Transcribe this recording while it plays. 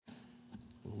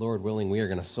Lord willing, we are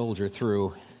going to soldier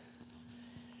through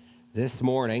this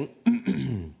morning.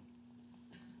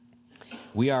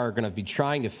 We are going to be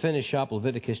trying to finish up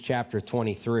Leviticus chapter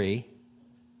 23.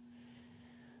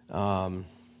 The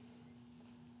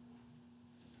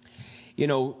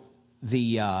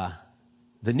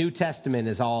New Testament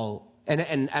is all,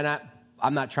 and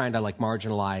I'm not trying to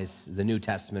marginalize the New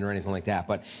Testament or anything like that,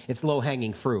 but it's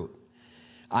low-hanging fruit.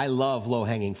 I love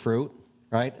low-hanging fruit,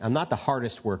 right? I'm not the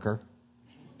hardest worker,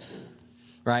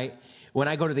 right? When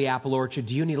I go to the apple orchard,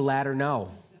 do you need a ladder? No.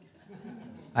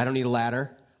 I don't need a ladder.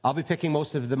 I'll be picking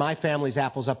most of my family's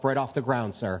apples up right off the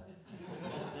ground, sir.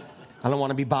 I don't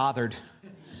want to be bothered.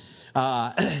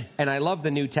 And I love the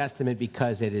New Testament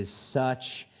because it is such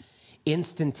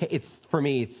for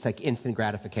me, it's like instant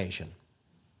gratification.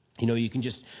 You can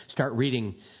just start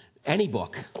reading any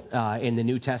book in the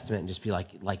New Testament and just be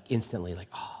like instantly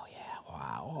oh yeah,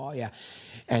 wow, oh yeah.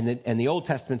 And the Old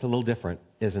Testament's a little different,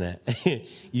 isn't it?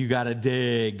 You got to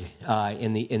dig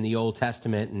in the Old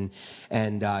Testament,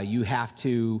 and you have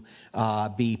to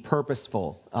be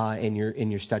purposeful in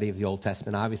your study of the Old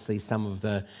Testament. Obviously, some of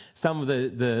the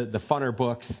funner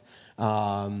books,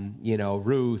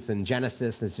 Ruth and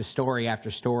Genesis, it's just story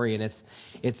after story, and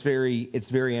it's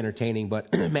very entertaining.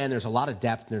 But man, there's a lot of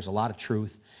depth and there's a lot of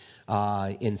truth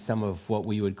in some of what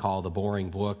we would call the boring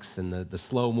books and the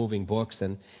slow moving books.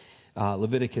 And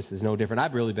Leviticus is no different.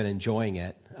 I've really been enjoying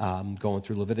it, going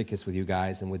through Leviticus with you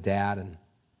guys and with Dad. And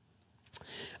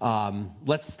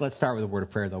let's start with a word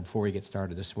of prayer, though, before we get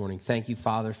started this morning. Thank you,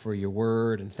 Father, for your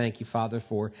word, and thank you, Father,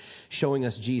 for showing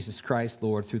us Jesus Christ,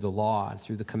 Lord, through the law and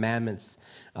through the commandments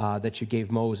that you gave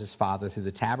Moses, Father, through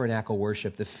the tabernacle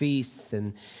worship, the feasts,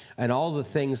 and all the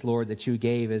things, Lord, that you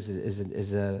gave as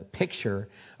a picture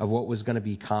of what was going to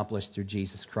be accomplished through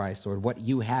Jesus Christ, Lord, what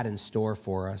you had in store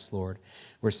for us, Lord.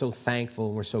 We're so thankful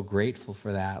and we're so grateful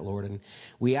for that, Lord. And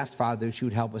we ask, Father, that you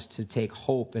would help us to take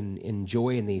hope and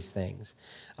joy in these things,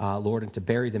 Lord, and to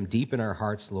bury them deep in our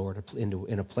hearts, Lord,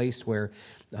 in a place where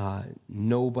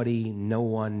nobody, no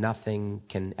one, nothing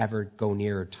can ever go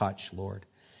near or touch, Lord.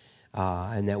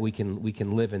 And that we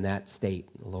can live in that state,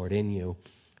 Lord, in you.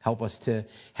 Help us to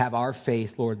have our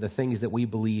faith, Lord, the things that we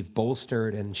believe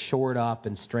bolstered and shored up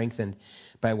and strengthened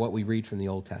by what we read from the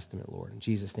Old Testament, Lord. In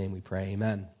Jesus' name we pray,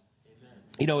 amen.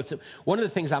 It's one of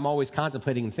the things I'm always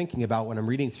contemplating and thinking about when I'm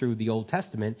reading through the Old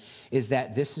Testament is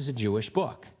that this is a Jewish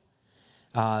book.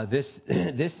 This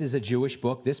is a Jewish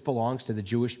book. This belongs to the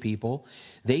Jewish people.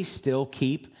 They still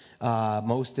keep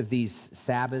most of these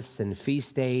Sabbaths and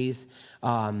feast days.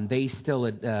 They still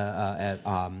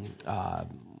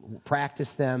practice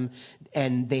them,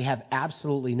 and they have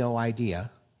absolutely no idea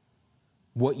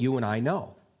what you and I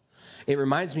know. It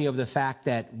reminds me of the fact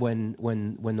that when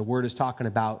the Word is talking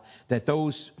about that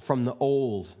those from the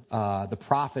old, the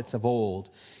prophets of old,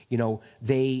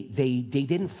 they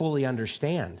didn't fully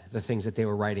understand the things that they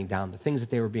were writing down, the things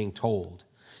that they were being told.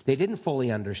 They didn't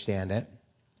fully understand it,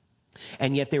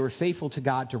 and yet they were faithful to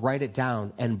God to write it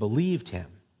down and believed Him.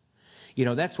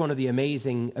 That's one of the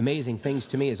amazing things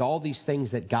to me is all these things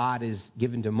that God has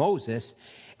given to Moses.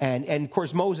 And of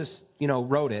course, Moses,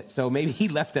 wrote it, so maybe he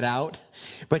left it out.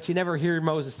 But you never hear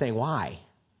Moses saying, why?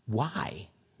 Why?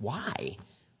 Why?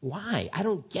 Why? I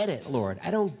don't get it, Lord.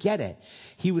 I don't get it.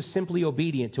 He was simply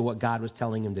obedient to what God was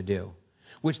telling him to do,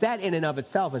 which that in and of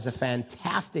itself is a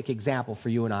fantastic example for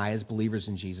you and I as believers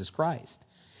in Jesus Christ.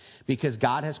 Because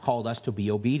God has called us to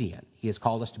be obedient. He has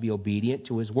called us to be obedient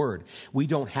to His Word. We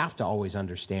don't have to always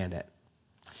understand it.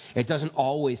 It doesn't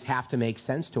always have to make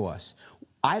sense to us.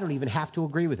 I don't even have to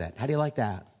agree with it. How do you like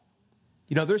that?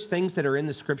 There's things that are in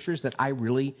the Scriptures that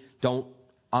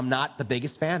I'm not the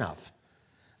biggest fan of.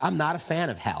 I'm not a fan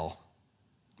of hell.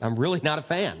 I'm really not a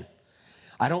fan.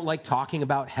 I don't like talking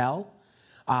about hell.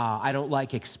 I don't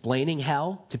like explaining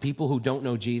hell to people who don't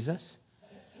know Jesus.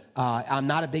 I'm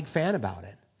not a big fan about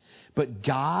it. But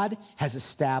God has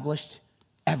established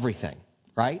everything,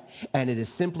 right? And it is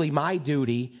simply my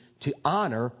duty to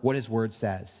honor what His Word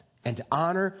says and to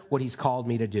honor what He's called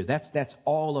me to do. That's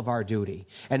all of our duty.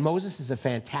 And Moses is a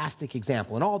fantastic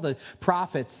example. And all the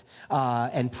prophets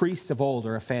and priests of old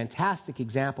are a fantastic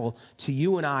example to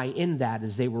you and I in that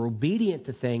as they were obedient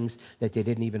to things that they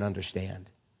didn't even understand,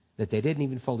 that they didn't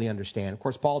even fully understand. Of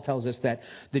course, Paul tells us that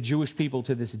the Jewish people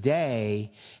to this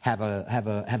day have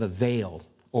a veil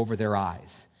over their eyes,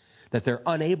 that they're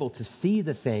unable to see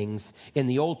the things in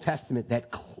the Old Testament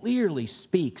that clearly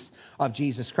speaks of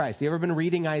Jesus Christ. You ever been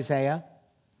reading Isaiah,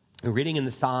 or reading in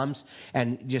the Psalms,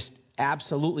 and just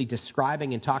absolutely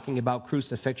describing and talking about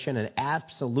crucifixion and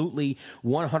absolutely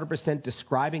 100%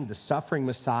 describing the suffering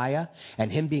Messiah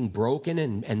and him being broken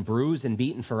and bruised and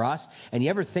beaten for us. And you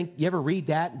ever read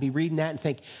that and be reading that and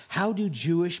think, how do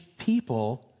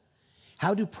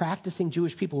practicing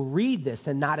Jewish people read this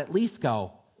and not at least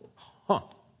go,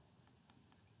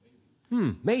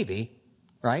 maybe,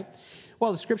 right?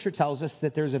 Well, the Scripture tells us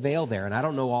that there's a veil there, and I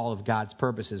don't know all of God's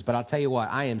purposes, but I'll tell you what,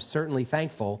 I am certainly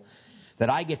thankful that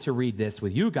I get to read this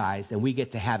with you guys, and we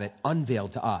get to have it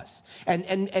unveiled to us.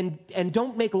 And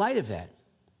don't make light of it.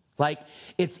 Like,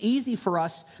 it's easy for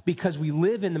us because we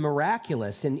live in the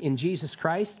miraculous in Jesus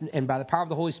Christ, and by the power of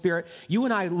the Holy Spirit, you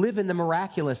and I live in the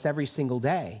miraculous every single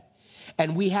day.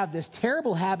 And we have this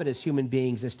terrible habit as human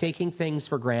beings as taking things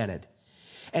for granted,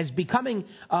 as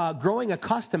growing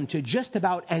accustomed to just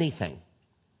about anything.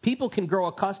 People can grow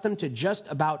accustomed to just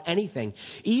about anything,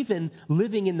 even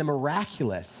living in the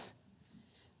miraculous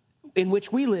in which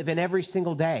we live in every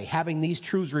single day, having these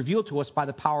truths revealed to us by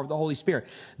the power of the Holy Spirit.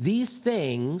 These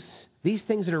things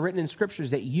that are written in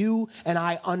Scriptures that you and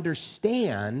I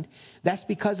understand, that's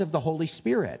because of the Holy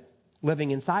Spirit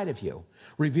living inside of you,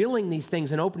 revealing these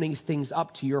things and opening these things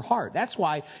up to your heart. That's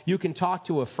why you can talk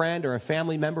to a friend or a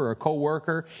family member or a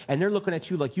coworker, and they're looking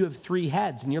at you like you have three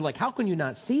heads, and you're like, how can you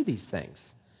not see these things?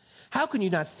 How can you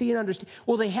not see and understand?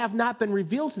 Well, they have not been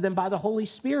revealed to them by the Holy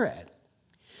Spirit.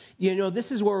 This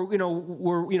is where,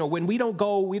 when we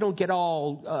don't get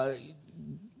all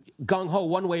gung-ho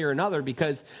one way or another,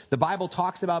 because the Bible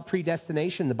talks about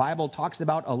predestination. The Bible talks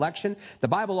about election. The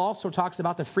Bible also talks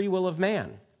about the free will of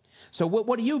man. So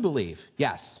what do you believe?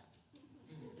 Yes.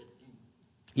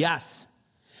 Yes.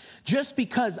 Just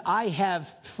because I have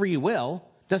free will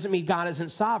doesn't mean God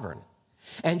isn't sovereign.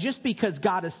 And just because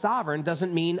God is sovereign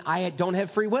doesn't mean I don't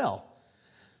have free will.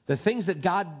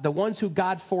 The ones who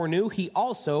God foreknew, He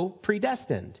also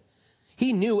predestined.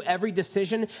 He knew every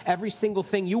decision, every single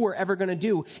thing you were ever going to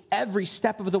do, every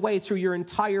step of the way through your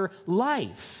entire life.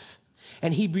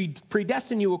 And He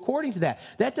predestined you according to that.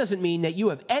 That doesn't mean that you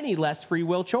have any less free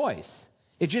will choice.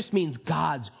 It just means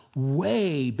God's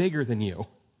way bigger than you.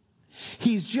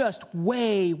 He's just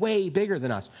way, way bigger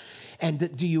than us. And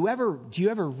do you ever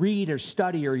read or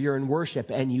study, or you're in worship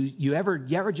and you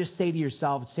ever just say to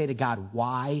yourself, say to God,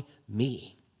 why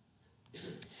me?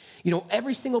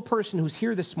 Every single person who's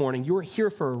here this morning, you're here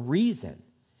for a reason.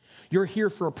 You're here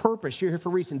for a purpose. You're here for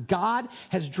a reason. God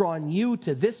has drawn you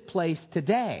to this place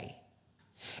today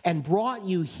and brought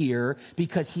you here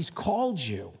because He's called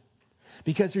you,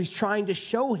 because He's trying to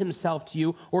show Himself to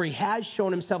you, or He has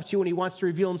shown Himself to you and He wants to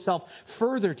reveal Himself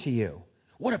further to you.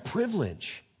 What a privilege.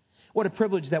 What a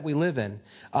privilege that we live in.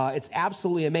 It's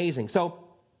absolutely amazing. So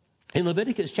in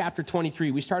Leviticus chapter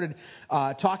 23, we started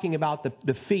talking about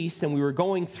the feast, and we were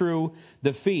going through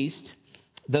the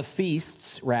feasts,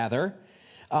 rather.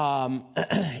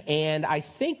 And I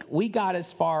think we got as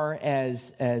far as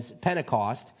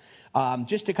Pentecost.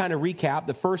 Just to kind of recap,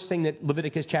 the first thing that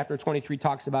Leviticus chapter 23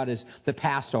 talks about is the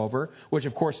Passover, which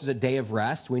of course is a day of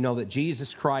rest. We know that Jesus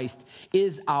Christ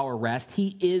is our rest.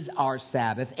 He is our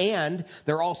Sabbath. And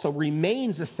there also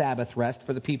remains a Sabbath rest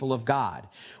for the people of God.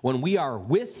 When we are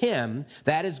with Him,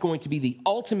 that is going to be the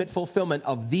ultimate fulfillment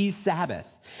of the Sabbath.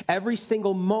 Every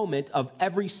single moment of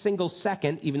every single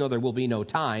second, even though there will be no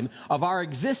time, of our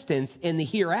existence in the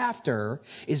hereafter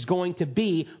is going to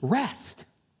be rest.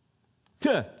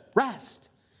 Rest.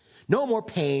 No more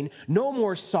pain, no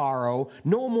more sorrow,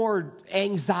 no more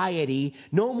anxiety,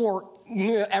 no more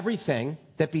everything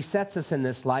that besets us in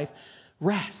this life.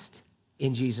 Rest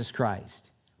in Jesus Christ.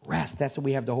 Rest. That's what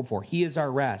we have to hope for. He is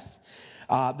our rest.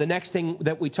 The next thing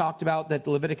that we talked about that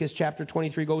Leviticus chapter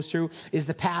 23 goes through is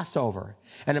the Passover.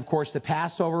 And of course, the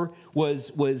Passover was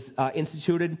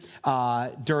instituted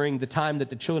during the time that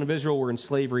the children of Israel were in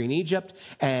slavery in Egypt,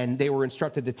 and they were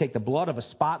instructed to take the blood of a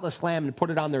spotless lamb and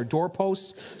put it on their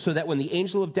doorposts, so that when the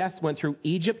angel of death went through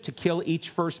Egypt to kill each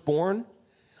firstborn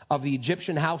of the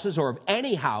Egyptian houses, or of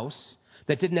any house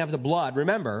that didn't have the blood,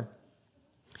 remember,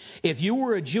 if you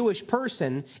were a Jewish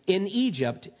person in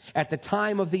Egypt at the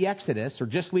time of the Exodus, or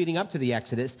just leading up to the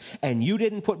Exodus, and you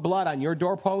didn't put blood on your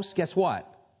doorposts, guess what?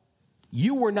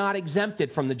 You were not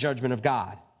exempted from the judgment of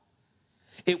God.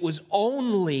 It was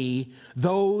only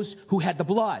those who had the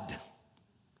blood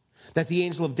that the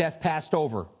angel of death passed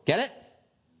over. Get it?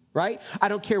 Right? I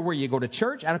don't care where you go to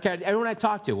church. I don't care. Everyone I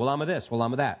talk to, well, I'm a this, well,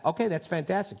 I'm a that. Okay, that's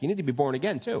fantastic. You need to be born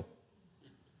again, too.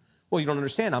 Well, you don't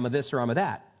understand. I'm a this or I'm a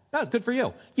that. No, good for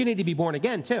you. You need to be born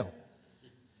again, too.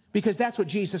 Because that's what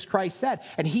Jesus Christ said.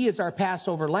 And He is our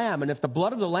Passover lamb. And if the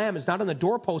blood of the lamb is not on the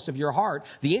doorpost of your heart,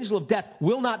 the angel of death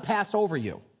will not pass over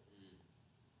you.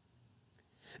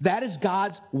 That is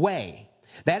God's way.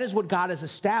 That is what God has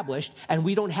established, and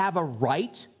we don't have a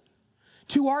right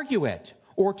to argue it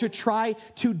or to try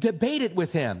to debate it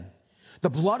with him. The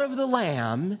blood of the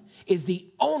Lamb is the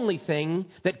only thing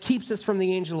that keeps us from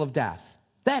the angel of death.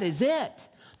 That is it.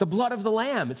 The blood of the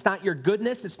Lamb. It's not your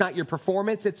goodness. It's not your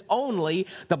performance. It's only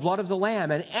the blood of the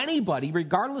Lamb. And anybody,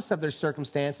 regardless of their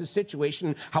circumstances,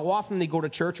 situation, how often they go to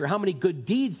church, or how many good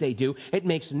deeds they do, it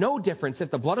makes no difference. If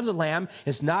the blood of the Lamb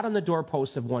is not on the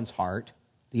doorpost of one's heart,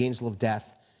 the angel of death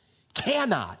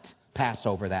cannot pass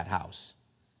over that house.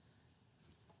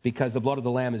 Because the blood of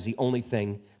the Lamb is the only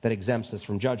thing that exempts us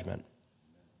from judgment.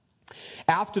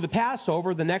 After the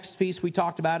Passover, the next feast we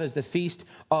talked about is the Feast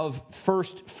of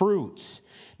First Fruits.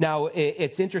 Now,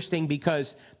 it's interesting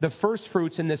because the first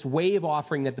fruits in this wave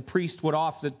offering that the priest would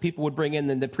offer, that people would bring in,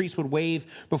 and the priest would wave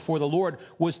before the Lord,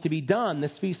 was to be done.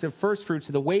 This Feast of First Fruits,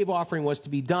 the wave offering was to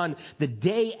be done the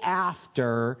day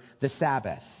after the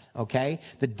Sabbath. Okay?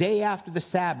 The day after the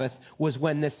Sabbath was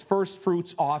when this first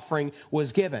fruits offering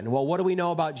was given. Well, what do we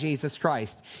know about Jesus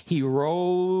Christ? He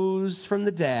rose from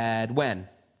the dead when?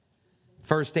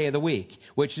 First day of the week,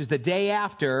 which is the day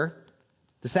after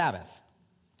the Sabbath.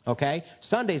 Okay?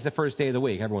 Sunday's the first day of the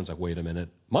week. Everyone's like, wait a minute.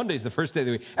 Monday's the first day of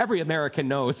the week. Every American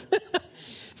knows.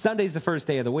 Sunday's the first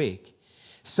day of the week.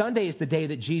 Sunday is the day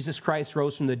that Jesus Christ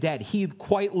rose from the dead. He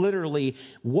quite literally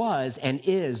was and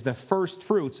is the first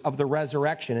fruits of the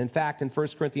resurrection. In fact, in 1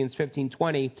 Corinthians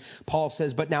 15:20, Paul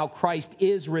says, "But now Christ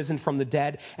is risen from the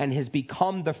dead and has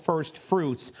become the first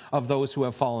fruits of those who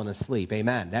have fallen asleep."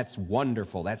 Amen. That's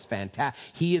wonderful. That's fantastic.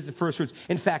 He is the first fruits.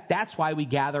 In fact, that's why we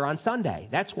gather on Sunday.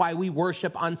 That's why we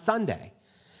worship on Sunday.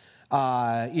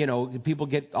 People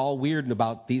get all weird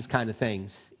about these kind of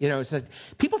things. It's like,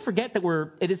 people forget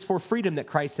that it is for freedom that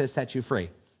Christ has set you free.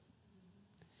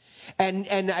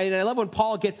 And I love when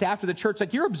Paul gets after the church,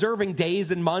 like, you're observing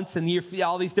days and months and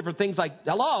all these different things. Like,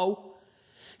 hello?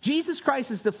 Jesus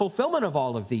Christ is the fulfillment of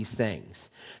all of these things.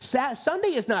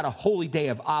 Sunday is not a holy day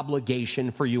of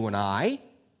obligation for you and I,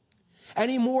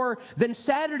 any more than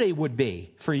Saturday would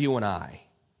be for you and I.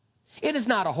 It is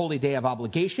not a holy day of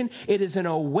obligation. It is an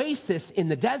oasis in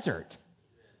the desert.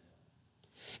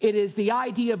 It is the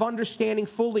idea of understanding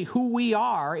fully who we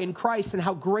are in Christ and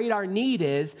how great our need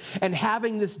is, and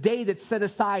having this day that's set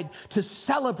aside to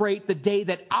celebrate the day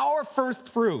that our first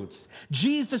fruits,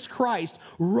 Jesus Christ,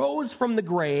 rose from the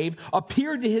grave,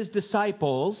 appeared to his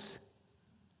disciples,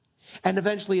 and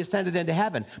eventually ascended into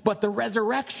heaven. But the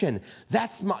resurrection,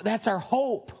 that's our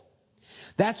hope.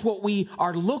 That's what we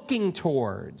are looking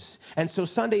towards. And so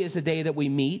Sunday is a day that we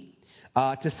meet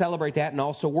to celebrate that and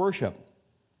also worship.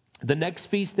 The next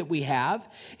feast that we have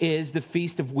is the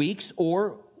Feast of Weeks,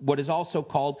 or what is also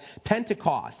called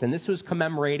Pentecost. And this was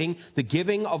commemorating the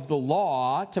giving of the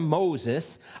law to Moses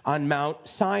on Mount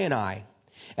Sinai.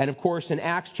 And of course, in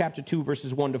Acts chapter 2,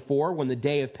 verses 1 to 4, when the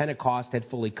day of Pentecost had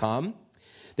fully come,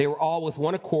 they were all with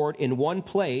one accord in one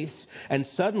place, and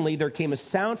suddenly there came a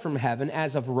sound from heaven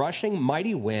as of rushing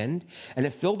mighty wind, and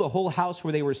it filled the whole house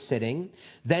where they were sitting.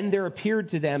 Then there appeared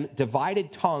to them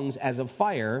divided tongues as of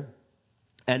fire,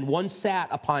 and one sat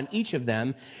upon each of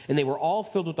them, and they were all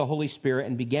filled with the Holy Spirit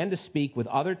and began to speak with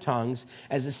other tongues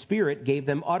as the Spirit gave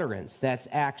them utterance. That's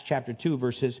Acts chapter 2,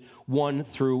 verses 1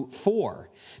 through 4.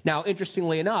 Now,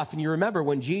 interestingly enough, and you remember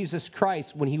when Jesus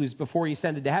Christ, before he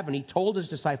ascended to heaven, he told his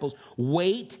disciples,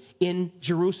 wait in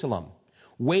Jerusalem.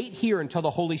 Wait here until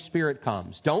the Holy Spirit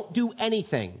comes. Don't do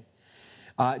anything.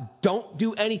 Don't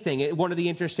do anything. One of the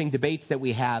interesting debates that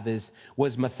we have is,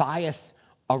 was Matthias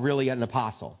really an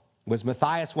apostle? Was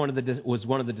Matthias one of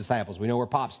the disciples? We know where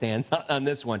Pop stands on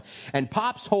this one. And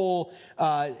Pop's whole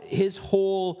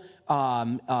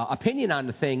opinion on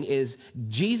the thing is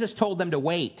Jesus told them to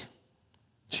wait.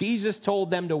 Jesus told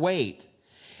them to wait.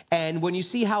 And when you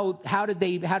see how did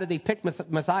they pick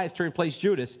Matthias to replace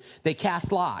Judas? They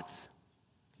cast lots.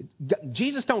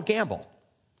 Jesus don't gamble.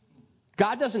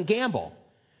 God doesn't gamble.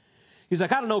 He's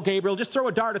like, I don't know, Gabriel, just throw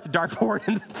a dart at the dartboard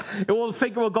and we'll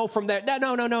figure we'll go from there.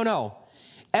 No.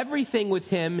 Everything with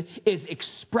him is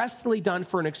expressly done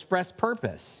for an express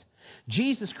purpose.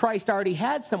 Jesus Christ already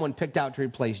had someone picked out to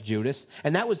replace Judas,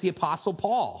 and that was the Apostle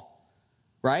Paul,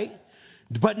 right?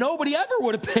 But nobody ever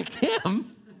would have picked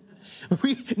him.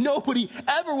 Nobody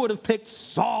ever would have picked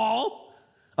Saul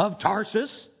of Tarsus,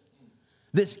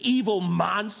 this evil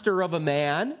monster of a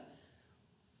man.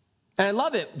 And I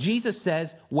love it. Jesus says,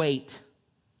 wait.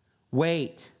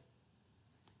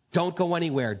 Don't go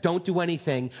anywhere. Don't do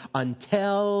anything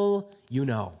until you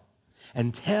know.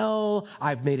 Until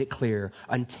I've made it clear.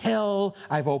 Until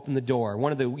I've opened the door.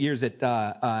 One of the years at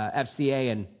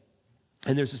FCA, and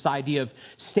And there's this idea of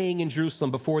staying in Jerusalem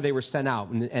before they were sent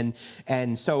out.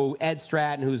 And so Ed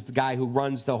Stratton, who's the guy who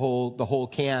runs the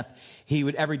whole camp, he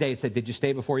would every day say, did you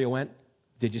stay before you went?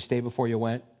 Did you stay before you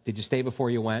went? Did you stay before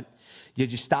you went?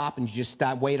 Did you stop and you just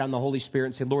stop, wait on the Holy Spirit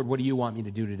and say, Lord, what do you want me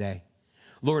to do today?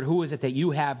 Lord, who is it that you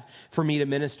have for me to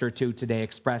minister to today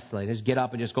expressly? Just get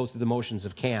up and just go through the motions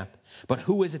of camp. But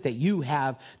who is it that you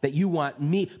have, that you want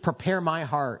me, prepare my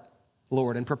heart,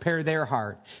 Lord, and prepare their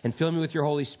heart, and fill me with your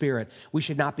Holy Spirit. We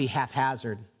should not be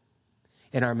haphazard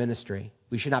in our ministry.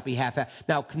 We should not be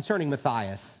Now, concerning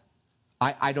Matthias,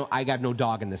 I got no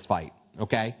dog in this fight,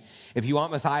 okay? If you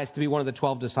want Matthias to be one of the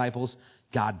 12 disciples,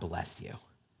 God bless you.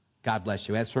 God bless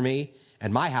you. As for me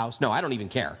and my house, no, I don't even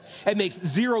care. It makes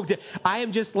zero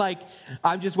I'm just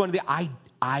one of the,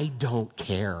 I don't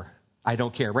care. I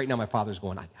don't care. Right now my father's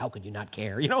going, how could you not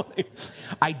care? You know,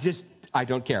 I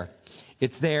don't care.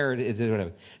 It's there. It's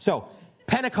whatever. So,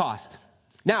 Pentecost.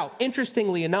 Now,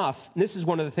 interestingly enough, and this is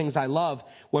one of the things I love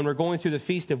when we're going through the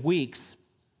Feast of Weeks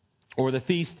or the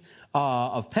Feast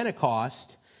of Pentecost.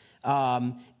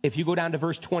 If you go down to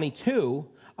verse 22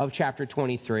 of chapter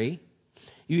 23,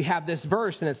 you have this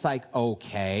verse, and it's like,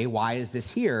 okay, why is this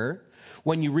here?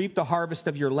 When you reap the harvest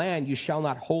of your land, you shall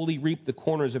not wholly reap the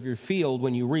corners of your field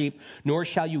when you reap, nor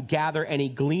shall you gather any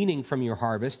gleaning from your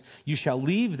harvest. You shall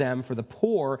leave them for the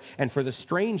poor and for the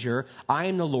stranger. I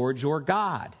am the Lord your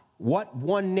God. What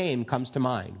one name comes to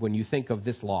mind when you think of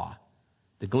this law?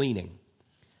 The gleaning.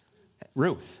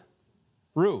 Ruth.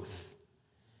 Ruth.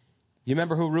 You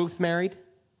remember who Ruth married?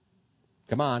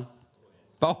 Come on.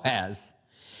 Boaz.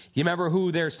 You remember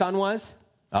who their son was?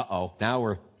 Uh-oh. Now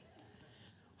we're...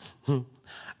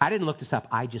 I didn't look this up.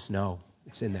 I just know.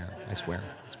 It's in there. I swear.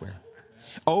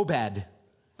 Obed,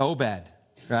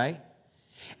 right?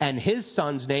 And his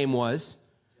son's name was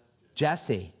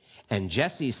Jesse. And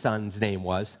Jesse's son's name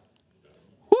was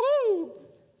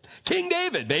King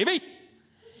David, baby.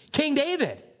 King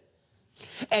David.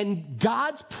 And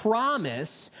God's promise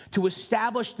to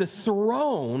establish the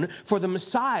throne for the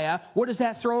Messiah, what is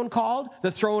that throne called?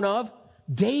 The throne of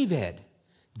David.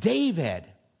 David.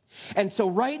 And so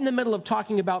right in the middle of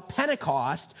talking about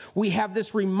Pentecost, we have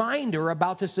this reminder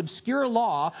about this obscure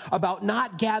law about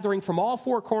not gathering from all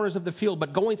four corners of the field,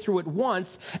 but going through it once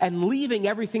and leaving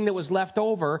everything that was left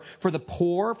over for the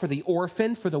poor, for the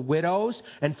orphan, for the widows,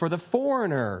 and for the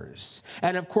foreigners.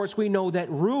 And of course, we know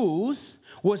that Ruth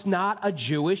was not a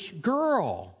Jewish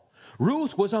girl.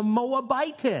 Ruth was a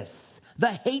Moabitess.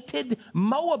 The hated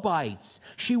Moabites.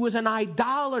 She was an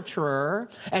idolater,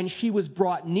 and she was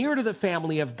brought near to the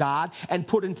family of God and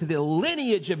put into the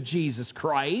lineage of Jesus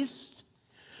Christ.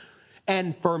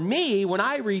 And for me, when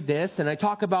I read this, and I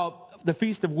talk about the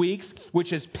Feast of Weeks,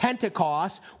 which is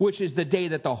Pentecost, which is the day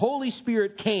that the Holy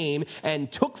Spirit came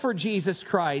and took for Jesus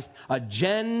Christ a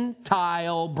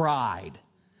Gentile bride.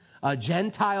 A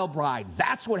Gentile bride.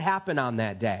 That's what happened on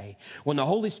that day. When the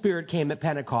Holy Spirit came at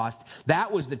Pentecost,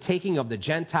 that was the taking of the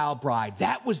Gentile bride.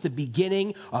 That was the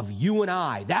beginning of you and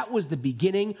I. That was the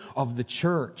beginning of the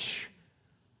church.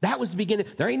 That was the beginning.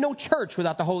 There ain't no church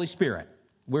without the Holy Spirit.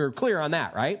 We're clear on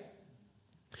that, right?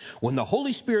 When the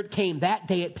Holy Spirit came that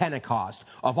day at Pentecost,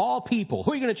 of all people,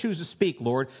 who are you going to choose to speak,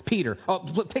 Lord? Peter. Oh,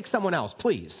 pick someone else,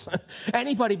 please.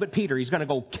 Anybody but Peter. He's going to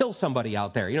go kill somebody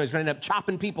out there. You know, he's going to end up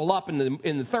chopping people up in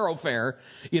the thoroughfare,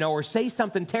 you know, or say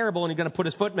something terrible and he's going to put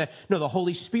his foot in it. No, the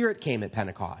Holy Spirit came at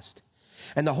Pentecost.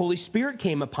 And the Holy Spirit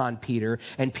came upon Peter,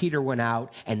 and Peter went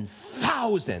out, and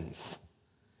thousands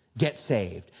get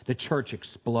saved. The church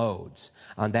explodes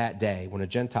on that day when a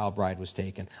Gentile bride was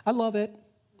taken. I love it.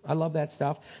 I love that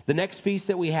stuff. The next feast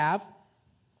that we have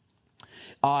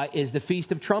is the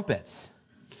Feast of Trumpets.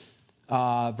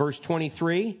 Verse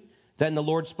 23, then the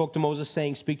Lord spoke to Moses,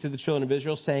 saying, speak to the children of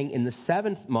Israel, saying, in the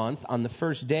 7th month, on the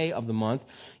first day of the month,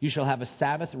 you shall have a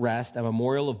Sabbath rest, a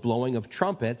memorial of blowing of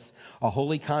trumpets, a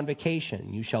holy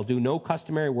convocation. You shall do no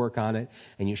customary work on it,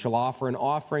 and you shall offer an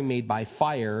offering made by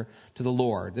fire to the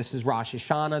Lord. This is Rosh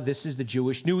Hashanah. This is the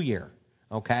Jewish New Year.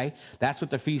 Okay? That's what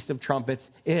the Feast of Trumpets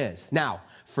is. Now,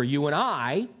 for you and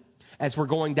I, as we're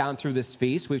going down through this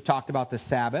feast, we've talked about the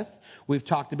Sabbath. We've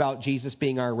talked about Jesus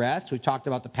being our rest. We've talked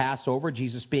about the Passover,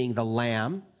 Jesus being the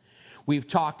Lamb. We've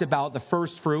talked about the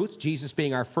first fruits, Jesus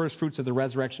being our first fruits of the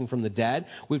resurrection from the dead.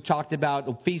 We've talked about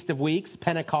the Feast of Weeks,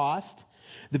 Pentecost,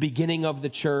 the beginning of the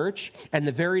church. And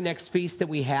the very next feast that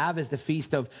we have is the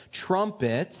Feast of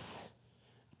Trumpets.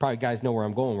 Probably guys know where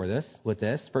I'm going with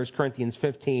this. 1 Corinthians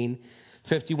 15,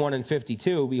 51 and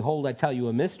 52. Behold, I tell you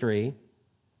a mystery.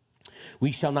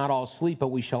 We shall not all sleep, but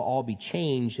we shall all be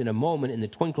changed in a moment, in the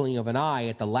twinkling of an eye,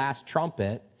 at the last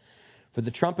trumpet. For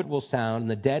the trumpet will sound,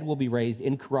 and the dead will be raised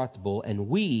incorruptible, and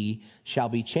we shall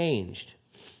be changed.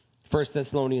 1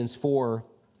 Thessalonians 4,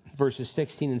 verses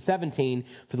 16 and 17,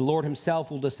 for the Lord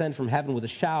himself will descend from heaven with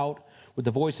a shout, with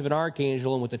the voice of an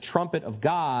archangel, and with the trumpet of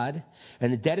God,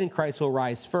 and the dead in Christ will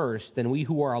rise first. Then we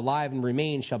who are alive and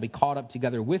remain shall be caught up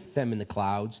together with them in the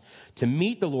clouds to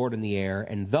meet the Lord in the air,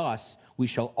 and thus we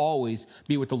shall always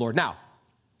be with the Lord. Now,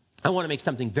 I want to make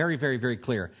something very, very, very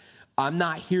clear. I'm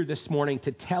not here this morning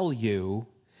to tell you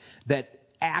that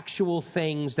actual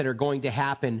things that are going to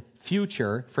happen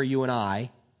future for you and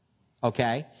I,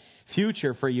 okay,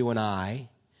 future for you and I,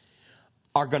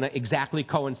 are going to exactly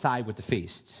coincide with the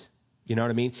feasts. You know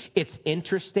what I mean? It's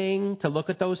interesting to look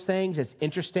at those things. It's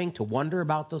interesting to wonder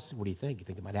about those. What do you think? You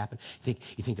think it might happen? You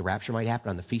think the rapture might happen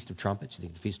on the Feast of Trumpets? You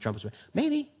think the Feast of Trumpets?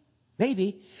 Maybe.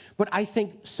 But I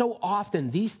think so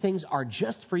often these things are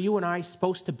just for you and I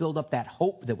supposed to build up that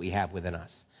hope that we have within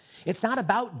us. It's not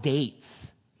about dates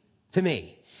to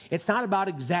me. It's not about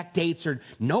exact dates, or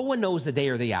no one knows the day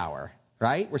or the hour,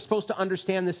 right? We're supposed to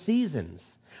understand the seasons.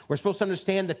 We're supposed to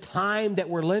understand the time that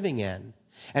we're living in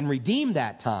and redeem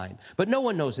that time. But no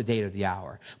one knows the date or the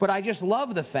hour. But I just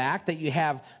love the fact that you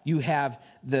have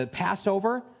the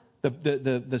Passover,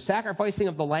 the sacrificing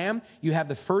of the lamb, you have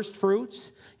the first fruits,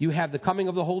 you have the coming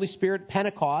of the Holy Spirit,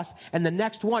 Pentecost, and the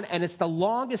next one, and it's the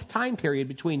longest time period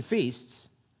between feasts,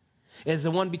 is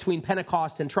the one between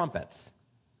Pentecost and trumpets.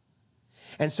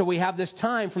 And so we have this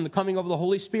time from the coming of the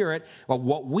Holy Spirit, well,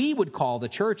 what we would call the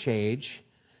church age,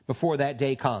 before that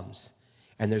day comes.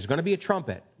 And there's going to be a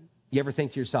trumpet. You ever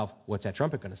think to yourself, what's that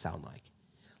trumpet going to sound like?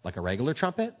 Like a regular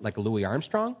trumpet? Like a Louis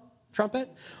Armstrong trumpet?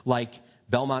 Like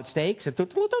Belmont Stakes? Is it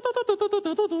going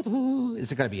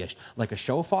to be like a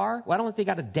shofar? Well, I don't think they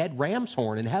got a dead ram's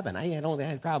horn in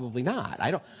heaven. Probably not.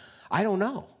 I don't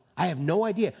know. I have no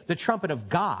idea. The trumpet of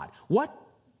God. What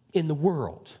in the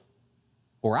world,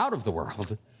 or out of the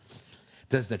world,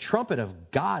 does the trumpet of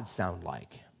God sound like?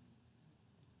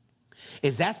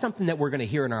 Is that something that we're going to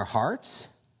hear in our hearts?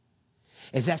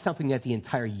 Is that something that the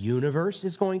entire universe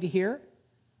is going to hear?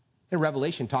 And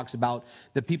Revelation talks about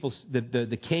the people,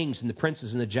 the kings and the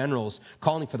princes and the generals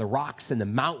calling for the rocks and the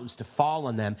mountains to fall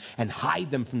on them and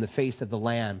hide them from the face of the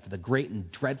Lamb, for the great and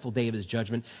dreadful day of his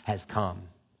judgment has come,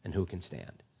 and who can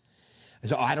stand?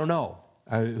 So I don't know.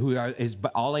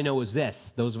 But all I know is this.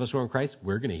 Those of us who are in Christ,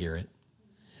 we're going to hear it.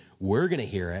 We're going to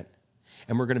hear it.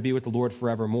 And we're going to be with the Lord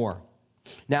forevermore.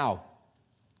 Now,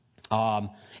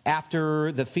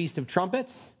 after the Feast of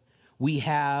Trumpets, we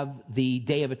have the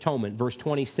Day of Atonement. Verse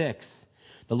 26.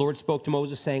 The Lord spoke to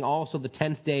Moses, saying, also the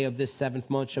 10th day of this 7th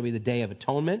month shall be the Day of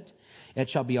Atonement. It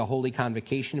shall be a holy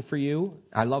convocation for you.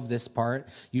 I love this part.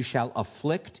 You shall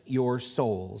afflict your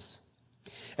souls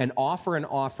and offer an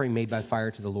offering made by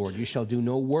fire to the Lord. You shall do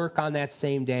no work on that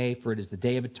same day, for it is the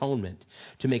Day of Atonement,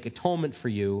 to make atonement for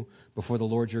you before the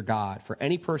Lord your God. For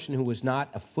any person who was not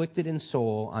afflicted in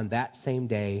soul on that same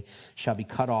day shall be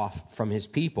cut off from his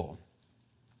people.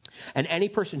 And any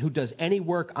person who does any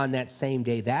work on that same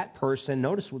day, that person,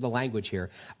 notice the language here,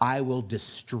 I will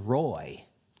destroy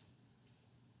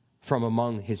from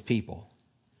among his people.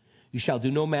 You shall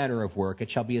do no manner of work. It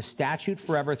shall be a statute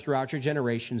forever throughout your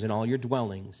generations in all your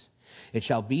dwellings. It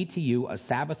shall be to you a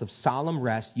Sabbath of solemn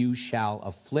rest. You shall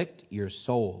afflict your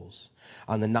souls.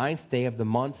 On the 9th day of the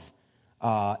month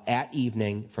at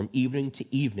evening, from evening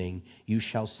to evening, you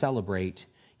shall celebrate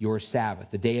your Sabbath,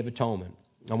 the Day of Atonement.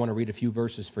 I want to read a few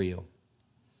verses for you.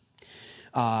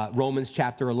 Romans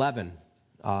chapter 11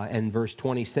 and verse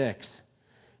 26.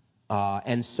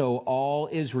 And so all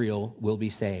Israel will be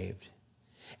saved.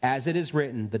 As it is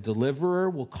written, the deliverer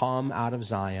will come out of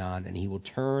Zion, and he will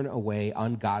turn away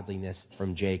ungodliness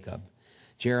from Jacob.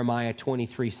 Jeremiah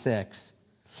 23:6.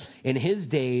 In his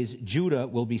days, Judah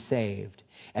will be saved,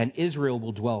 and Israel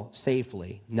will dwell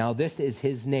safely. Now this is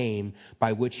his name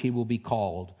by which he will be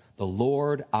called, the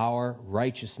Lord our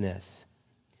righteousness.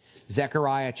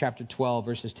 Zechariah chapter 12,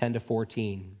 verses 10 to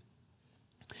 14.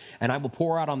 And I will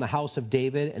pour out on the house of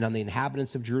David and on the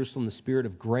inhabitants of Jerusalem the spirit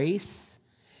of grace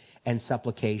and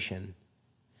supplication.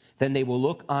 Then they will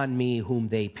look on me whom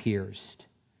they pierced.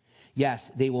 Yes,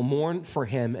 they will mourn for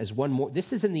him as one more. This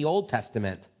is in the Old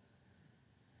Testament.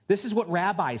 This is what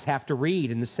rabbis have to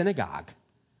read in the synagogue.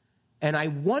 And I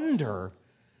wonder,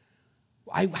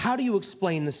 how do you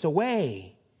explain this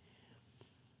away?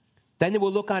 Then they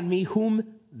will look on me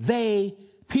whom they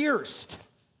pierced.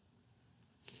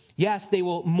 Yes, they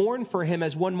will mourn for him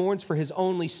as one mourns for his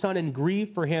only son, and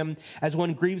grieve for him as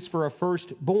one grieves for a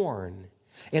firstborn.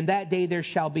 In that day there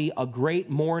shall be a great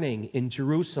mourning in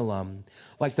Jerusalem,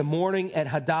 like the mourning at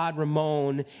Hadad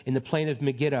Ramon in the plain of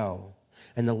Megiddo.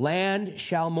 And the land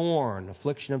shall mourn,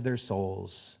 affliction of their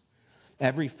souls.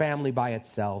 Every family by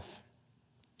itself,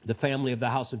 the family of the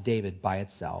house of David by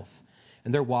itself,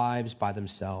 and their wives by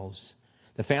themselves.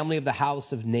 The family of the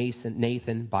house of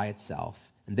Nathan by itself,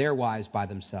 and their wives by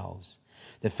themselves.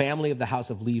 The family of the house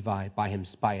of Levi by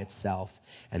itself,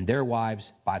 and their wives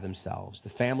by themselves. The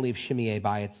family of Shimei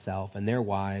by itself, and their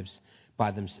wives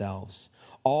by themselves.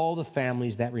 All the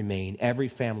families that remain, every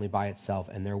family by itself,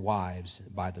 and their wives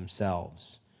by themselves.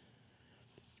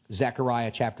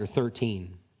 Zechariah chapter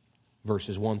 13,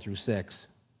 verses 1 through 6.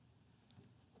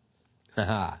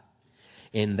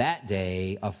 In that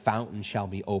day a fountain shall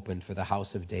be opened for the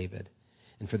house of David,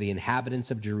 and for the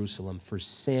inhabitants of Jerusalem, for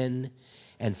sin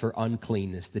and for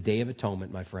uncleanness, the day of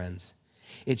atonement, my friends.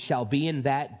 It shall be in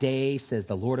that day, says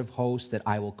the Lord of hosts, that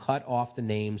I will cut off the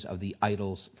names of the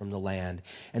idols from the land,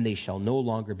 and they shall no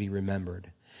longer be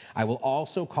remembered. I will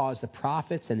also cause the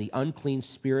prophets and the unclean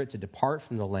spirit to depart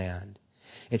from the land.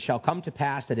 It shall come to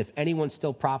pass that if anyone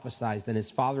still prophesies, then his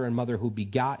father and mother who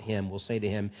begot him will say to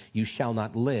him, you shall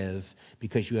not live,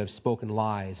 because you have spoken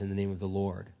lies in the name of the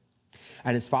Lord.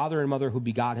 And his father and mother who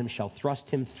begot him shall thrust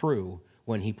him through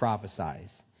when he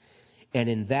prophesies. And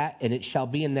it shall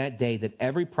be in that day that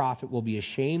every prophet will be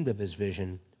ashamed of his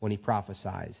vision when he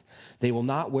prophesies. They will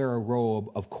not wear a robe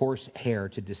of coarse hair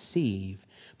to deceive,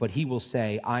 but he will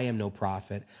say, I am no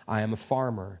prophet, I am a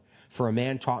farmer, for a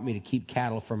man taught me to keep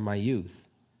cattle from my youth.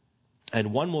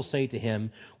 And one will say to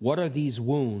him, what are these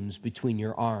wounds between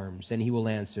your arms? And he will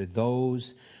answer,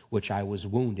 those which I was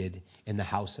wounded in the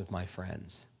house of my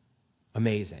friends.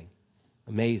 Amazing.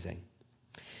 Amazing.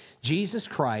 Jesus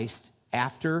Christ,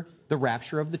 after the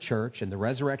rapture of the church and the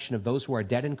resurrection of those who are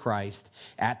dead in Christ,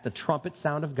 at the trumpet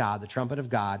sound of God, the trumpet of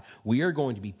God, we are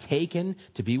going to be taken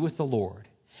to be with the Lord.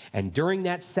 And during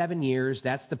that 7 years,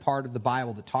 that's the part of the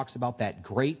Bible that talks about that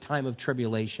great time of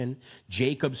tribulation,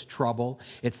 Jacob's trouble.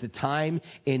 It's the time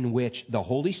in which the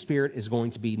Holy Spirit is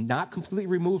going to be not completely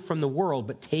removed from the world,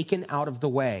 but taken out of the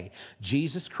way.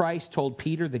 Jesus Christ told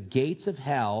Peter, the gates of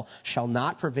hell shall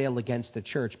not prevail against the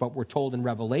church. But we're told in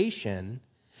Revelation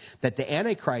that the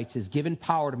Antichrist is given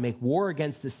power to make war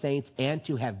against the saints and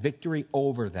to have victory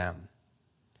over them.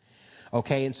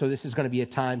 Okay, and so this is going to be a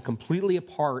time completely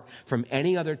apart from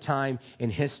any other time in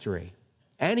history.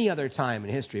 Any other time in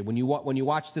history. When you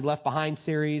watch the Left Behind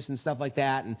series and stuff like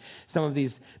that, and some of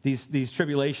these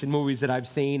tribulation movies that I've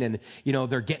seen, and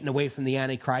they're getting away from the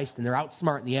Antichrist and they're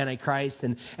outsmarting the Antichrist,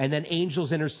 and then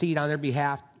angels intercede on their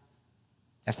behalf.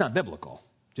 That's not biblical,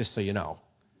 just so you know.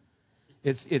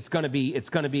 It's going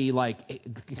to be like,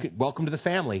 welcome to the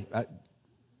family,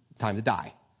 time to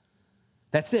die.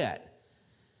 That's it.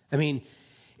 I mean,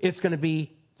 it's going to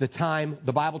be the time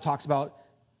the Bible talks about,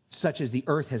 such as the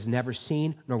earth has never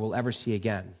seen nor will ever see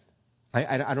again.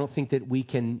 I don't think that we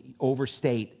can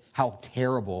overstate how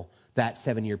terrible that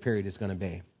 7-year period is going to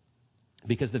be.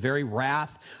 Because the very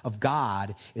wrath of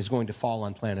God is going to fall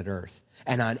on planet earth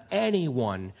and on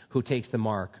anyone who takes the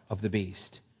mark of the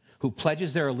beast, who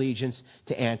pledges their allegiance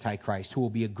to Antichrist, who will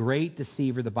be a great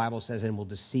deceiver, the Bible says, and will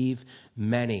deceive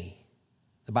many.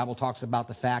 The Bible talks about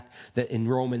the fact that in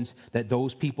Romans, that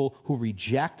those people who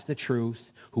reject the truth,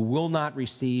 who will not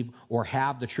receive or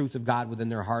have the truth of God within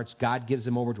their hearts, God gives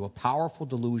them over to a powerful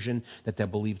delusion that they'll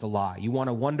believe the lie. You want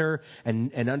to wonder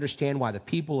and understand why the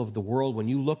people of the world, when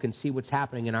you look and see what's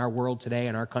happening in our world today,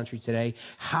 in our country today,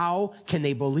 how can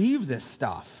they believe this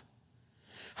stuff?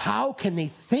 How can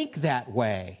they think that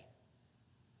way?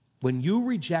 When you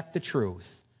reject the truth,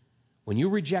 when you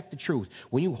reject the truth,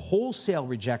 when you wholesale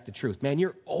reject the truth, man,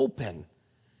 you're open.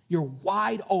 You're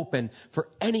wide open for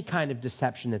any kind of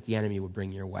deception that the enemy would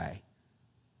bring your way.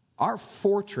 Our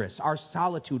fortress, our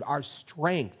solitude, our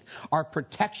strength, our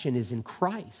protection is in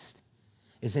Christ.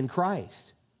 Is in Christ.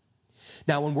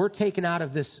 Now, when we're taken out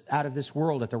of this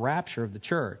world at the rapture of the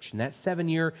church, and that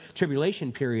 7-year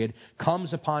tribulation period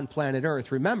comes upon planet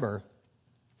Earth, remember,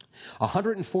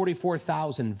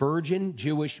 144,000 virgin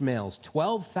Jewish males,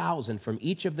 12,000 from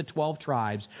each of the 12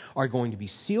 tribes, are going to be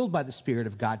sealed by the Spirit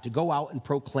of God to go out and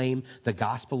proclaim the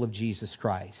gospel of Jesus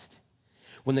Christ.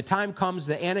 When the time comes,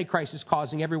 the Antichrist is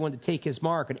causing everyone to take his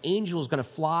mark. An angel is going to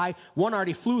fly. One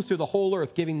already flew through the whole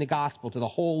earth, giving the gospel to the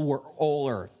whole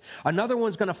earth. Another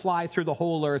one's going to fly through the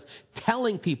whole earth,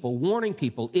 telling people, warning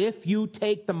people, if you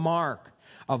take the mark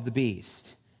of the beast,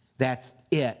 that's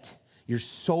it. Your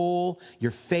soul,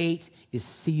 your fate is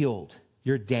sealed.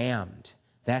 You're damned.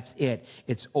 That's it.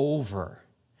 It's over.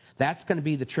 That's going to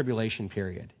be the tribulation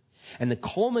period. And the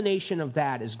culmination of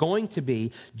that is going to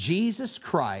be Jesus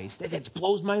Christ. It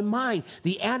blows my mind.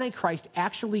 The Antichrist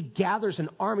actually gathers an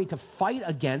army to fight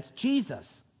against Jesus.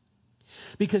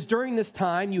 Because during this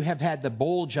time, you have had the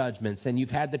bowl judgments and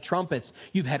you've had the trumpets.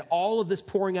 You've had all of this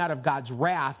pouring out of God's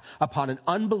wrath upon an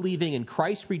unbelieving and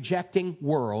Christ-rejecting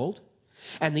world.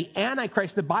 And the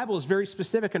Antichrist, the Bible is very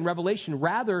specific in Revelation,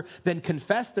 rather than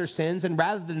confess their sins and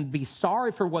rather than be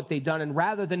sorry for what they've done and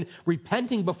rather than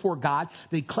repenting before God,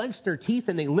 they clench their teeth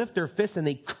and they lift their fists and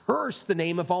they curse the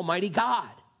name of Almighty God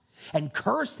and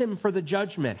curse Him for the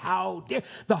judgment. How dare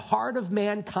the heart of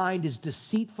mankind is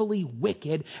deceitfully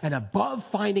wicked and above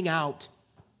finding out.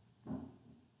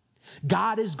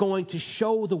 God is going to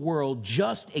show the world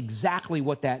just exactly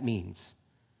what that means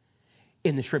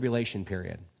in the tribulation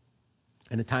period.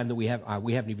 And the time that we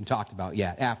haven't even talked about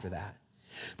yet after that.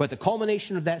 But the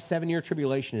culmination of that 7-year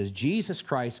tribulation is Jesus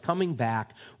Christ coming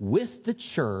back with the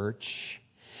church,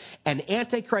 and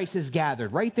Antichrist is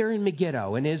gathered right there in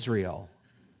Megiddo in Israel,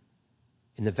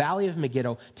 in the valley of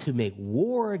Megiddo, to make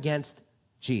war against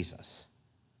Jesus.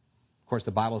 Of course,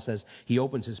 the Bible says he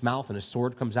opens his mouth and a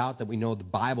sword comes out. That we know the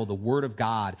Bible, the Word of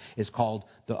God, is called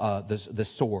the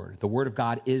sword. The Word of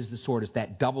God is the sword. It's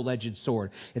that double-edged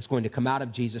sword. It's going to come out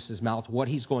of Jesus' mouth. What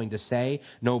he's going to say,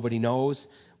 nobody knows.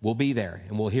 We'll be there,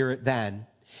 and we'll hear it then.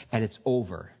 And it's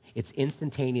over. It's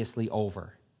instantaneously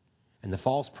over. And the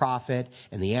false prophet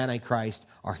and the Antichrist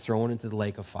are thrown into the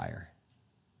lake of fire.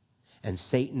 And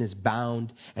Satan is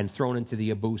bound and thrown into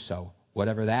the abuso,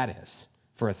 whatever that is,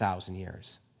 for 1,000 years.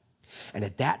 And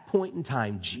at that point in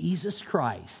time, Jesus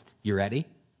Christ, you ready?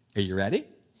 Are you ready?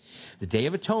 The Day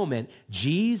of Atonement,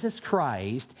 Jesus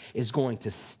Christ is going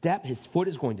to his foot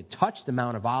is going to touch the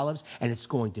Mount of Olives, and it's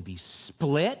going to be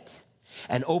split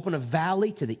and open a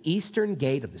valley to the eastern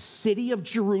gate of the city of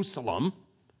Jerusalem.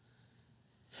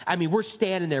 I mean, we're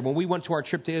standing there. When we went to our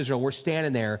trip to Israel, we're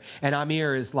standing there, and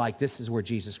Amir is like, this is where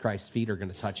Jesus Christ's feet are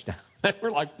going to touch down. And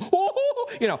we're like, whoa!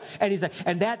 And he's like,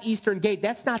 and that eastern gate,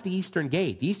 that's not the eastern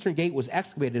gate. The eastern gate was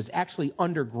excavated. It's actually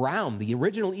underground. The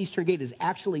original eastern gate is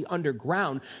actually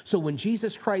underground. So when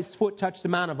Jesus Christ's foot touched the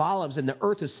Mount of Olives and the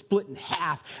earth is split in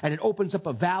half and it opens up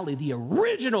a valley, the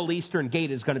original eastern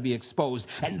gate is going to be exposed.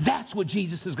 And that's what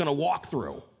Jesus is going to walk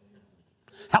through.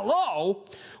 Hello?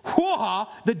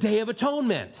 The Day of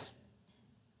Atonement.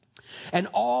 And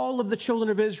all of the children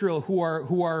of Israel who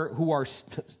are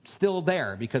still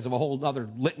there because of a whole other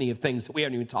litany of things that we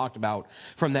haven't even talked about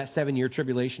from that 7-year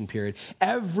tribulation period.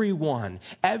 Everyone,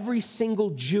 every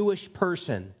single Jewish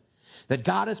person that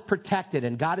God has protected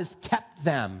and God has kept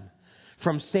them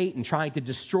from Satan trying to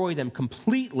destroy them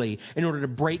completely in order to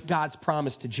break God's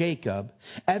promise to Jacob,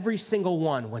 every single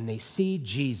one, when they see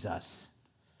Jesus,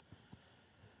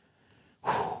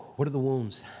 what are the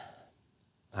wounds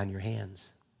on your hands?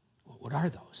 What are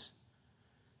those?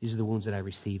 These are the wounds that I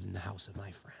received in the house of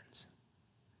my friends.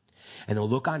 And they'll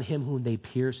look on him whom they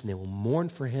pierced, and they will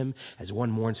mourn for him as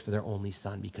one mourns for their only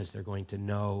son, because they're going to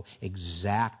know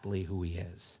exactly who he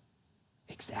is.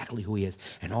 Exactly who he is.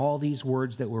 And all these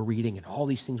words that we're reading and all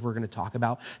these things we're going to talk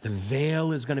about, the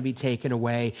veil is going to be taken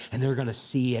away, and they're going to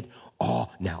see it. Oh,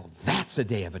 now that's a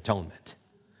Day of Atonement.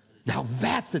 Now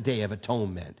that's a Day of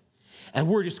Atonement. And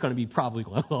we're just going to be probably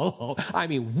going, oh, I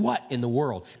mean, what in the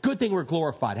world? Good thing we're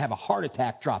glorified. Have a heart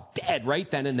attack, drop dead right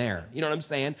then and there. You know what I'm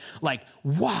saying? Like,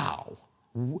 wow.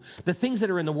 The things that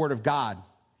are in the Word of God.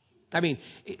 I mean,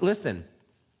 listen.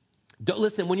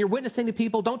 When you're witnessing to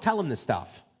people, don't tell them this stuff.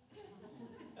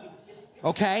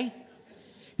 Okay?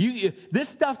 This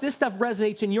stuff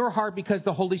resonates in your heart because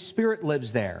the Holy Spirit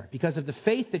lives there, because of the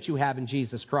faith that you have in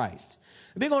Jesus Christ.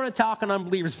 If you're going to talk on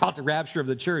unbelievers about the rapture of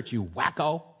the church, you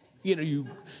wacko.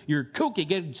 You're kooky,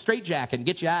 get a straitjacket and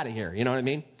get you out of here. You know what I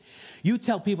mean? You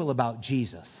tell people about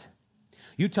Jesus.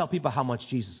 You tell people how much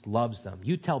Jesus loves them.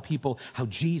 You tell people how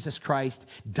Jesus Christ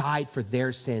died for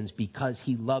their sins because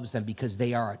he loves them, because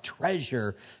they are a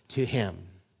treasure to him.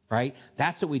 Right?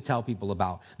 That's what we tell people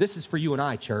about. This is for you and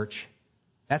I, church.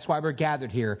 That's why we're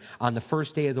gathered here on the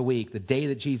first day of the week, the day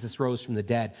that Jesus rose from the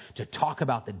dead, to talk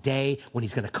about the day when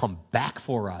he's going to come back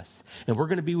for us. And we're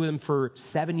going to be with him for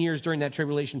 7 years during that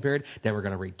tribulation period. Then we're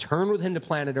going to return with him to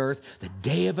planet Earth, the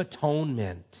Day of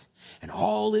Atonement. And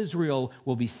all Israel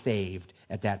will be saved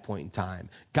at that point in time.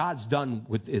 God's done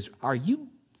with Israel.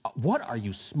 What are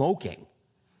you smoking?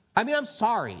 I mean, I'm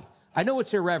sorry. I know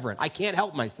it's irreverent. I can't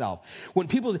help myself. When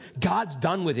people, God's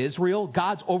done with Israel,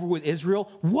 God's over with Israel,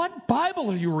 what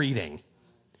Bible are you reading?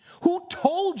 Who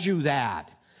told you that?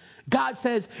 God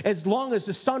says, as long as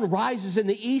the sun rises in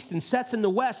the east and sets in the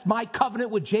west, my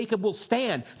covenant with Jacob will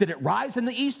stand. Did it rise in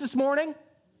the east this morning?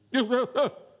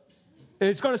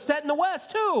 It's going to set in the west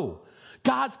too.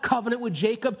 God's covenant with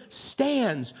Jacob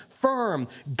stands firm.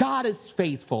 God is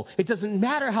faithful. It doesn't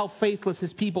matter how faithless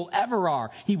his people ever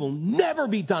are. He will never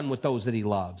be done with those that he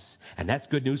loves. And that's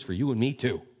good news for you and me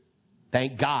too.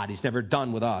 Thank God he's never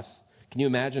done with us. Can you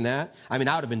imagine that? I mean,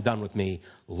 I would have been done with me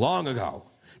long ago.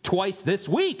 Twice this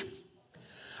week.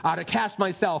 I ought to cast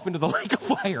myself into the lake of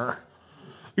fire.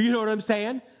 You know what I'm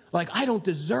saying? Like, I don't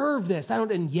deserve this.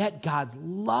 And yet God's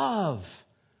love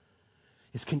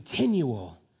is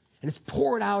continual. And it's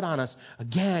poured out on us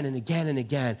again and again and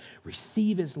again.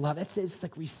 Receive His love. It's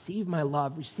like, receive my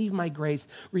love. Receive my grace.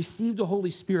 Receive the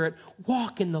Holy Spirit.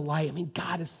 Walk in the light. I mean,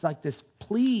 God is like this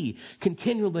plea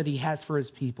continual that He has for His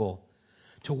people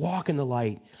to walk in the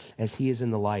light as He is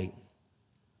in the light.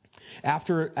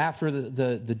 After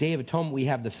the Day of Atonement, we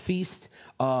have the Feast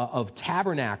of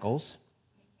Tabernacles.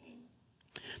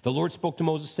 The Lord spoke to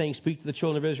Moses, saying, speak to the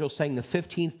children of Israel, saying, the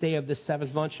 15th day of this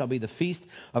 7th month shall be the Feast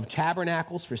of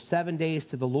Tabernacles for 7 days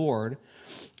to the Lord.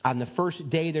 On the first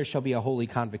day there shall be a holy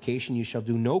convocation. You shall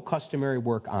do no customary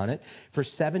work on it. For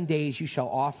 7 days you shall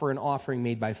offer an offering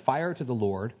made by fire to the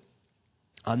Lord.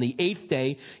 On the 8th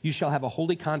day you shall have a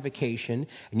holy convocation,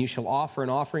 and you shall offer an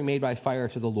offering made by fire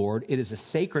to the Lord. It is a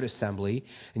sacred assembly,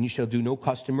 and you shall do no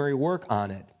customary work on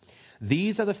it.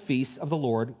 These are the feasts of the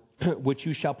Lord, which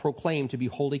you shall proclaim to be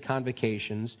holy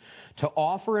convocations, to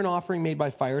offer an offering made by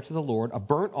fire to the Lord, a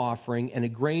burnt offering and a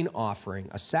grain offering,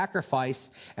 a sacrifice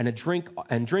and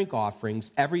drink offerings,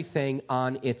 everything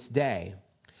on its day.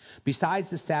 Besides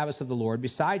the Sabbaths of the Lord,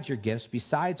 besides your gifts,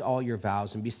 besides all your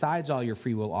vows, and besides all your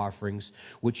freewill offerings,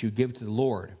 which you give to the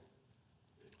Lord.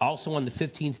 Also on the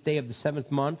 15th day of the 7th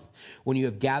month, when you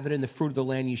have gathered in the fruit of the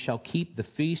land, you shall keep the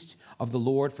feast of the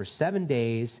Lord for 7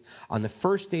 days. On the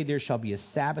first day there shall be a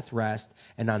Sabbath rest,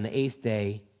 and on the 8th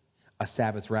day a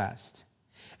Sabbath rest.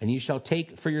 And you shall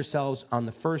take for yourselves on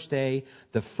the first day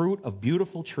the fruit of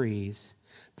beautiful trees,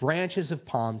 branches of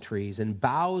palm trees, and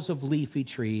boughs of leafy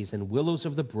trees, and willows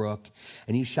of the brook,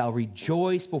 and you shall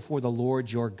rejoice before the Lord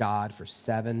your God for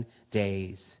 7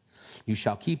 days. You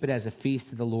shall keep it as a feast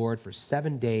to the Lord for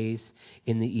 7 days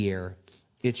in the year.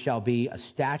 It shall be a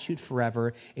statute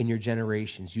forever in your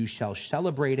generations. You shall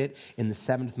celebrate it in the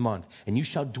 7th month, and you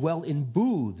shall dwell in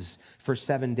booths for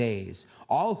 7 days.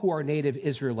 All who are native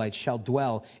Israelites shall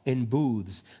dwell in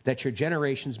booths, that your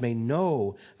generations may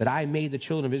know that I made the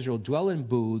children of Israel dwell in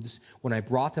booths when I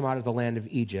brought them out of the land of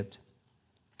Egypt.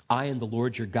 I am the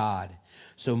Lord your God.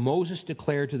 So Moses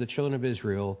declared to the children of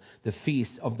Israel the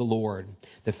feast of the Lord.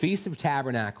 The Feast of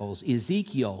Tabernacles,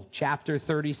 Ezekiel chapter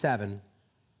 37.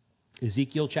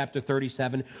 Ezekiel chapter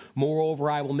 37, moreover,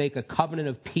 I will make a covenant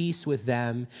of peace with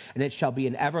them, and it shall be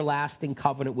an everlasting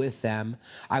covenant with them.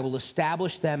 I will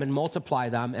establish them and multiply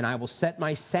them, and I will set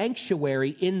my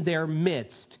sanctuary in their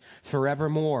midst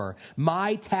forevermore.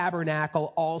 My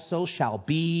tabernacle also shall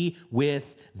be with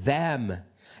them.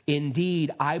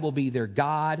 Indeed, I will be their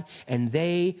God, and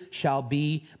they shall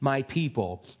be my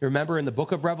people. Remember in the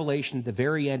book of Revelation, at the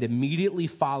very end, immediately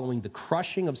following the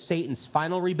crushing of Satan's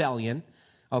final rebellion,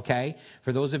 okay,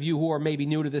 for those of you who are maybe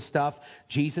new to this stuff,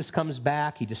 Jesus comes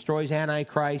back. He destroys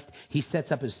Antichrist. He sets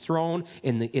up his throne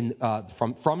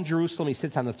from Jerusalem. He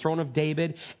sits on the throne of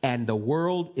David, and the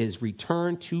world is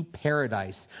returned to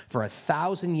paradise for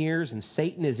 1,000 years, and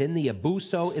Satan is in the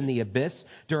abuso, in the abyss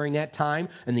during that time,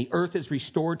 and the earth is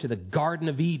restored to the Garden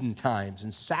of Eden times,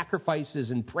 and sacrifices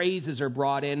and praises are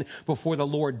brought in before the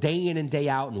Lord day in and day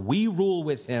out, and we rule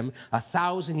with Him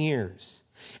 1,000 years.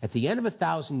 At the end of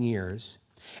 1,000 years,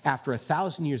 after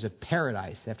 1,000 years of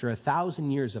paradise, after 1,000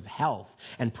 years of health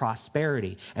and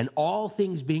prosperity, and all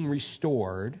things being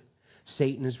restored,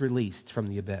 Satan is released from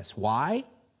the abyss. Why?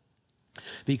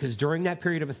 Because during that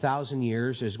period of 1,000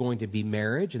 years, there's going to be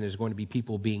marriage, and there's going to be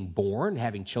people being born,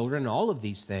 having children, and all of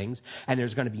these things, and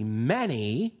there's going to be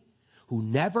many who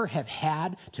never have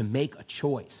had to make a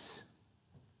choice.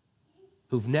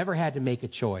 Who've never had to make a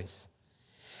choice.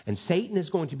 And Satan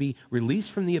is going to be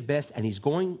released from the abyss, and he's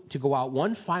going to go out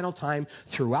one final time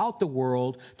throughout the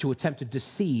world to attempt to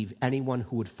deceive anyone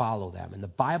who would follow them. And the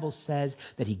Bible says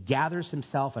that he gathers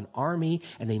himself an army,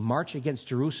 and they march against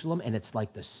Jerusalem, and it's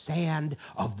like the sand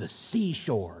of the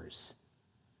seashores.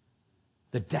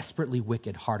 The desperately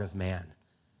wicked heart of man,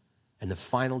 and the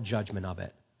final judgment of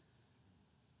it.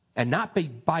 And not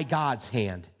by God's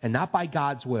hand, and not by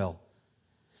God's will,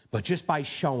 but just by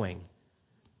showing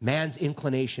man's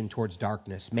inclination towards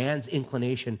darkness, man's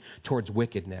inclination towards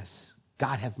wickedness.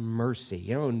 God have mercy.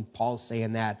 You know, and Paul's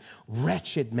saying that,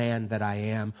 wretched man that I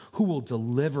am, who will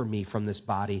deliver me from this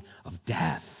body of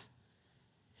death?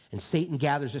 And Satan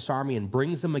gathers this army and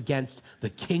brings them against the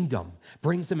kingdom,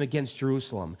 brings them against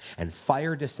Jerusalem. And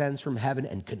fire descends from heaven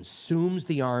and consumes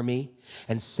the army.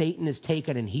 And Satan is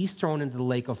taken and he's thrown into the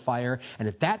lake of fire. And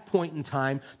at that point in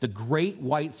time, the great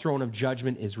white throne of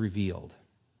judgment is revealed.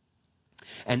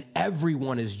 And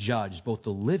everyone is judged, both the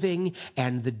living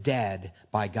and the dead,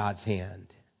 by God's hand.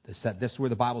 This is where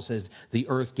the Bible says the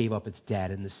earth gave up its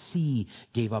dead and the sea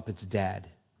gave up its dead.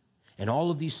 And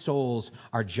all of these souls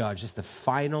are judged. It's the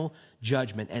final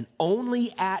judgment. And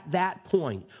only at that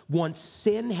point, once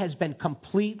sin has been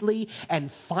completely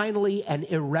and finally and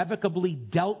irrevocably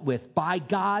dealt with by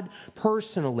God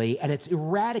personally, and it's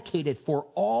eradicated for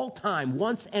all time,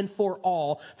 once and for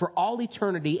all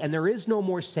eternity, and there is no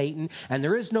more Satan, and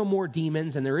there is no more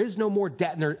demons, and there is no more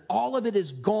death, and all of it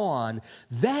is gone,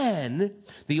 then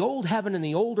the old heaven and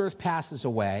the old earth passes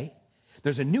away.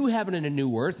 There's a new heaven and a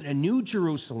new earth and a new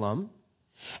Jerusalem.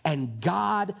 And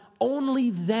God,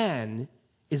 only then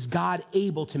is God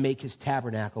able to make his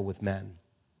tabernacle with men.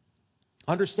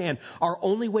 Understand, our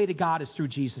only way to God is through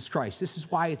Jesus Christ. This is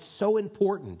why it's so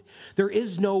important. There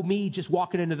is no me just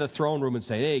walking into the throne room and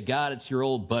saying, hey, God, it's your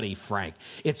old buddy Frank.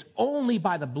 It's only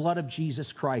by the blood of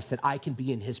Jesus Christ that I can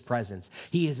be in his presence.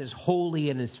 He is as holy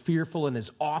and as fearful and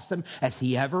as awesome as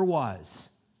he ever was.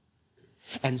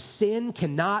 And sin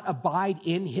cannot abide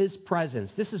in his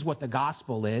presence. This is what the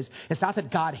gospel is. It's not that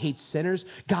God hates sinners.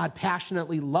 God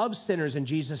passionately loves sinners, and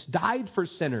Jesus died for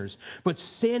sinners. But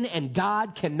sin and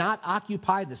God cannot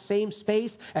occupy the same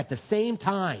space at the same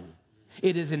time.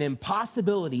 It is an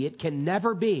impossibility. It can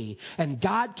never be. And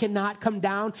God cannot come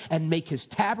down and make his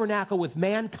tabernacle with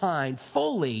mankind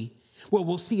fully. Well,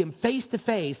 we'll see him face to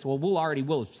face. Well,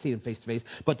 will see him face to face.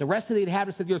 But the rest of the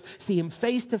inhabitants of the earth see him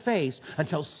face to face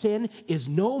until sin is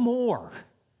no more.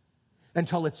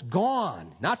 Until it's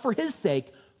gone. Not for his sake,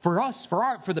 for us,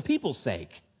 for the people's sake.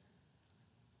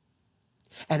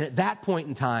 And at that point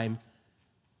in time,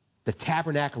 the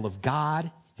tabernacle of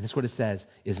God, and that's what it says,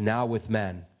 is now with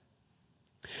men.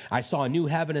 I saw a new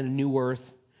heaven and a new earth.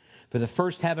 For the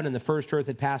first heaven and the first earth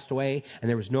had passed away, and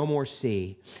there was no more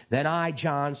sea. Then I,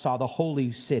 John, saw the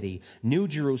holy city, New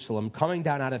Jerusalem, coming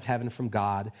down out of heaven from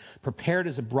God, prepared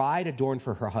as a bride adorned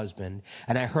for her husband.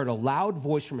 And I heard a loud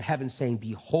voice from heaven saying,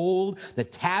 behold, the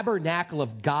tabernacle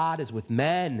of God is with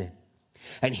men,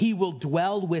 and he will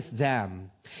dwell with them,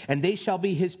 and they shall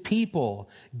be his people.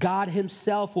 God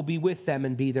himself will be with them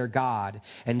and be their God.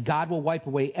 And God will wipe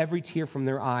away every tear from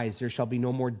their eyes. There shall be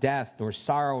no more death, nor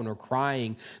sorrow, nor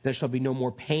crying. There shall be no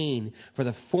more pain, for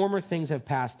the former things have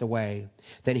passed away.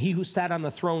 Then he who sat on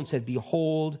the throne said,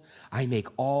 behold, I make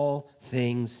all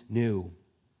things new.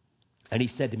 And he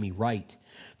said to me, write,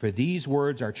 for these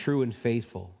words are true and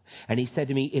faithful. And he said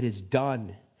to me, it is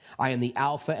done. I am the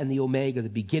Alpha and the Omega, the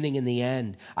beginning and the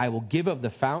end. I will give of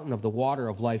the fountain of the water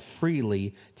of life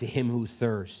freely to him who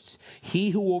thirsts. He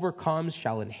who overcomes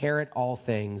shall inherit all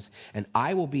things, and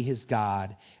I will be his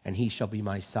God, and he shall be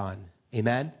my son.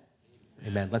 Amen?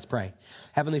 Amen. Let's pray.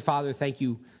 Heavenly Father, thank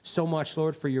you so much,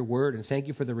 Lord, for your word, and thank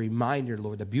you for the reminder,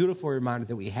 Lord, the beautiful reminder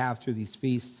that we have through these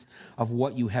feasts of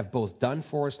what you have both done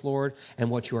for us, Lord, and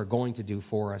what you are going to do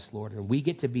for us, Lord. And we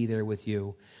get to be there with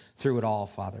you through it all,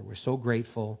 Father. We're so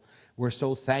grateful. We're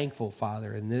so thankful,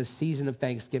 Father. In this season of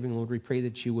Thanksgiving, Lord, we pray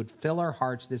that you would fill our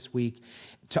hearts this week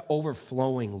to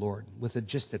overflowing, Lord, with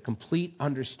just a complete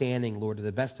understanding, Lord, to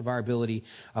the best of our ability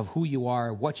of who you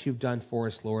are, what you've done for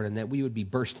us, Lord, and that we would be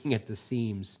bursting at the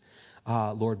seams,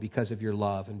 Lord, because of your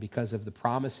love and because of the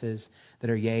promises that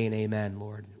are yea and amen,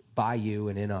 Lord, by you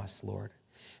and in us, Lord.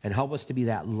 And help us to be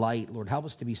that light, Lord. Help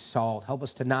us to be salt. Help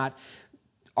us to not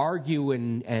argue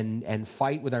and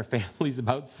fight with our families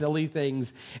about silly things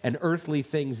and earthly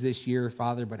things this year,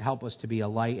 Father, but help us to be a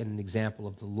light and an example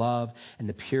of the love and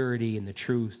the purity and the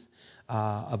truth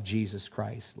of Jesus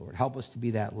Christ, Lord. Help us to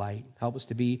be that light. Help us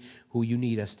to be who you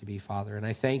need us to be, Father. And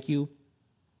I thank you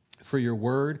for your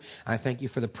word. I thank you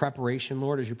for the preparation,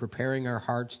 Lord, as you're preparing our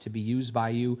hearts to be used by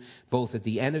you, both at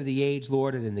the end of the age,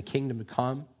 Lord, and in the kingdom to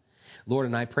come. Lord,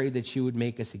 and I pray that you would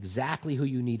make us exactly who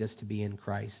you need us to be in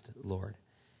Christ, Lord.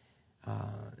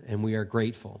 And we are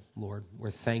grateful, Lord.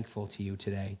 We're thankful to you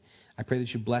today. I pray that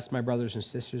you'd bless my brothers and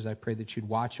sisters. I pray that you'd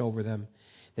watch over them,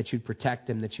 that you'd protect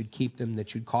them, that you'd keep them,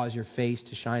 that you'd cause your face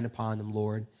to shine upon them,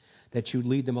 Lord, that you'd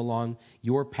lead them along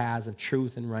your paths of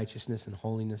truth and righteousness and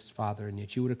holiness, Father, and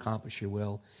that you would accomplish your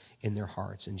will in their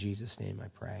hearts. In Jesus' name I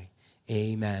pray.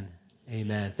 Amen.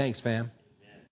 Amen. Thanks, fam.